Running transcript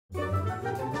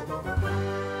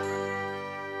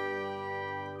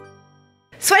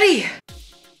Sweaty!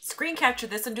 Screen capture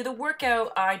this and do the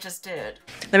workout I just did.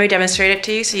 Let me demonstrate it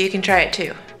to you so you can try it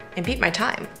too. And beat my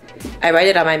time. I write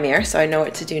it on my mirror so I know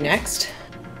what to do next.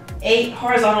 8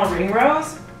 horizontal ring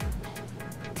rows.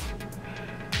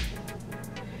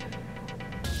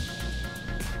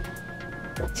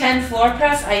 10 floor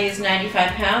press, I use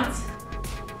 95 pounds.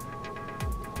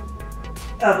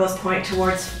 Elbows point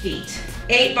towards feet.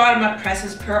 8 bottom up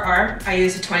presses per arm. I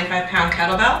use a 25-pound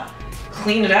kettlebell.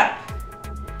 Clean it up.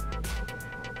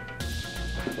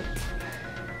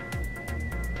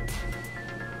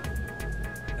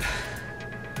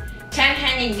 10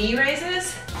 hanging knee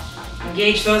raises.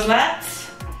 Engage those lats.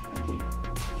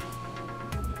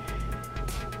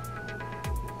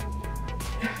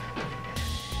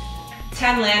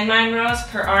 10 landmine rows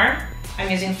per arm.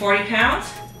 I'm using 40 pounds.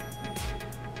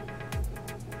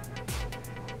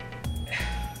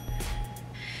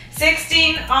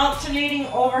 16 alternating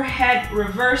overhead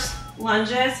reverse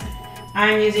lunges.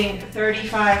 I'm using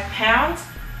 35 pounds.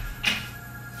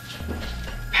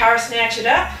 Power snatch it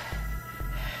up.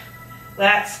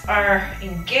 Lats are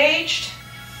engaged.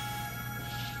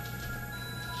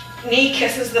 Knee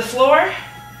kisses the floor.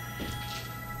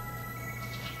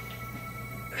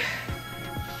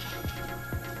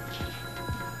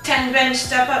 Ten bench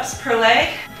step-ups per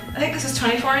leg. I think this is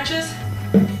 24 inches.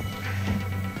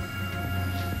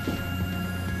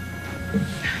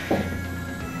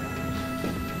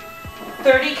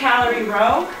 $30-calorie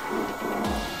row.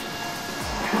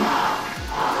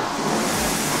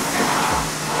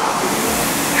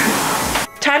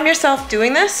 Time yourself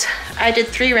doing this. I did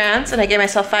 3 rounds and I gave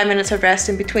myself 5 minutes of rest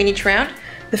in between each round.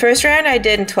 The first round I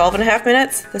did in 12.5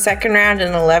 minutes, the second round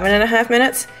in 11.5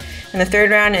 minutes, and the third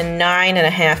round in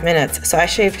 9.5 minutes. So I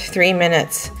shaved 3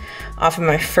 minutes off of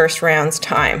my first round's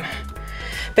time.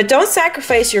 But don't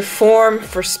sacrifice your form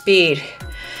for speed.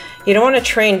 You don't want to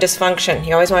train dysfunction.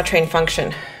 You always want to train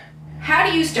function. How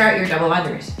do you start your double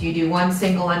unders? Do you do one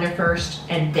single under first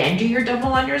and then do your double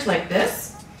unders like this?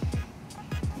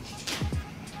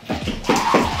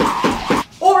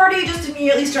 Or do you just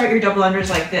immediately start your double unders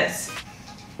like this?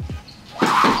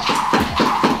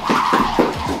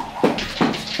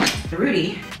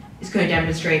 Rudy is going to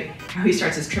demonstrate how he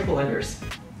starts his triple unders.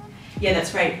 Yeah,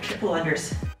 that's right, triple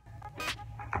unders.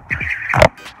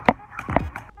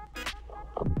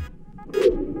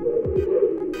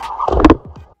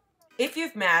 If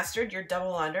you've mastered your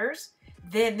double unders,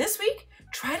 then this week,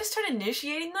 try to start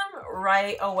initiating them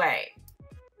right away.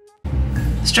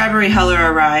 Strawberry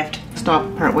Heller arrived.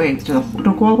 Stop partway,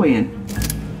 don't go all the way in.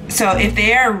 So if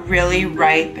they are really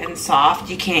ripe and soft,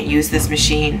 you can't use this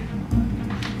machine.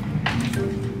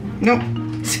 Nope,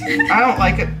 I don't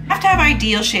like it. You have to have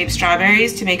ideal shaped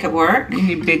strawberries to make it work. You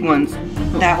need big ones.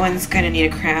 That one's gonna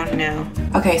need a crown now.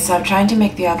 Okay, so I'm trying to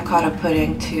make the avocado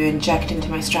pudding to inject into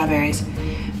my strawberries,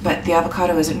 but the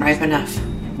avocado isn't ripe enough.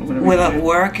 Will it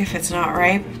work if it's not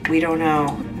ripe? We don't know.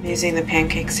 I'm using the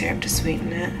pancake syrup to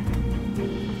sweeten it.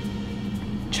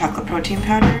 Chocolate protein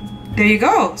powder. There you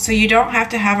go. So you don't have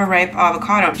to have a ripe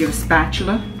avocado. Do you have a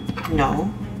spatula? No.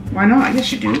 Why not?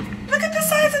 Yes, you do. Look at the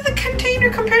size of the container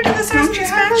compared to the size of the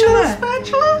spatula.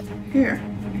 Spatula? Here.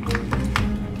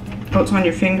 Oh, it's on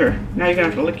your finger. Now you're gonna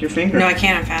have to lick your finger. No, I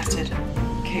can't. I'm fasted.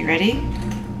 Okay, ready?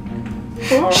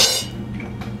 Oh.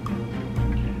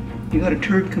 You got a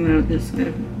turd coming out of this.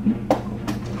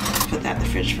 Put that in the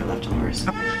fridge for leftovers.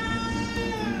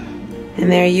 And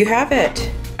there you have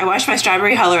it. I washed my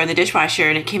strawberry Heller in the dishwasher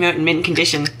and it came out in mint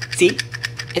condition. See?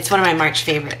 It's one of my March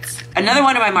favorites. Another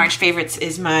one of my March favorites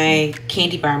is my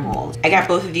candy bar mold. I got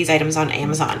both of these items on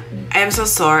Amazon. I am so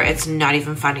sore, it's not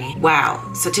even funny.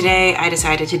 Wow. So today I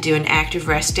decided to do an active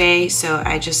rest day, so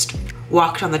I just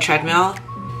walked on the treadmill.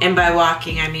 And by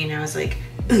walking, I mean I was like,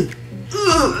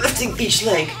 lifting each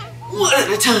leg, one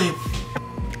at a time.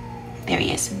 There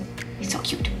he is. He's so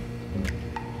cute.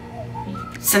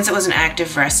 Since it was an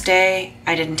active rest day,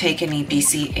 I didn't take any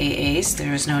BCAAs.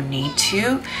 There was no need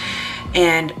to.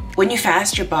 And when you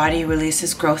fast, your body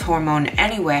releases growth hormone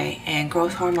anyway, and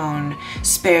growth hormone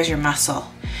spares your muscle.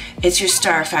 It's your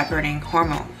star fat burning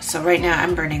hormone. So right now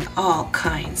I'm burning all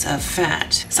kinds of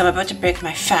fat. So I'm about to break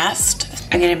my fast.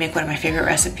 I'm gonna make one of my favorite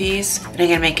recipes, and I'm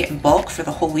gonna make it in bulk for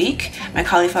the whole week, my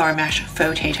cauliflower mashed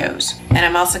potatoes. And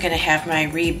I'm also gonna have my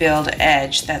Rebuild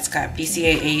Edge that's got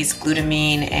BCAAs,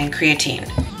 glutamine, and creatine.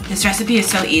 This recipe is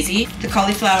so easy. The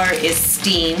cauliflower is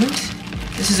steamed.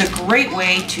 This is a great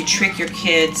way to trick your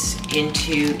kids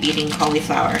into eating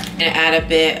cauliflower. I'm gonna add a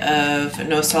bit of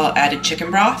no salt added chicken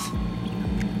broth.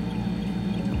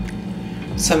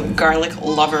 Some garlic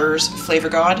lovers flavor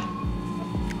god.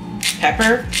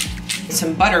 Pepper.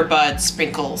 Some butter bud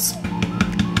sprinkles.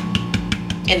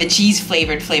 and the cheese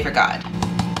flavored Flavor God.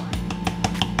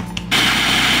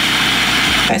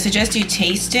 I suggest you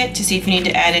taste it to see if you need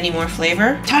to add any more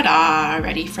flavor. Ta-da,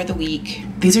 ready for the week.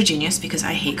 These are genius because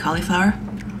I hate cauliflower.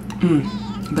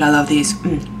 But I love these.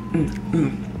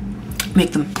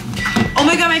 Make them. Oh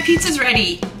my God, my pizza's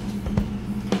ready.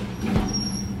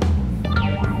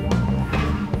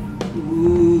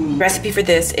 Ooh. Recipe for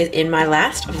this is in my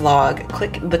last vlog.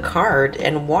 Click the card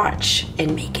and watch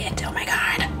and make it. Oh my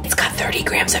God. It's got 30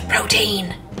 grams of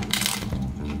protein.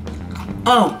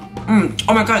 Oh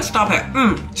my God, stop it.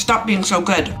 Stop being so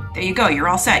good. There you go, you're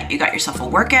all set. You got yourself a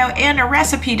workout and a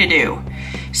recipe to do.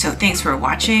 So thanks for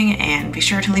watching, and be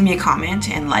sure to leave me a comment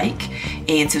and like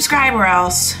and subscribe, or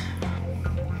else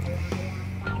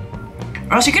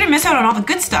you're gonna miss out on all the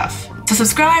good stuff. So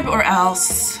subscribe or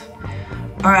else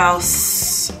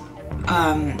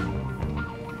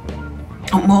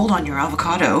mold on your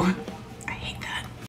avocado.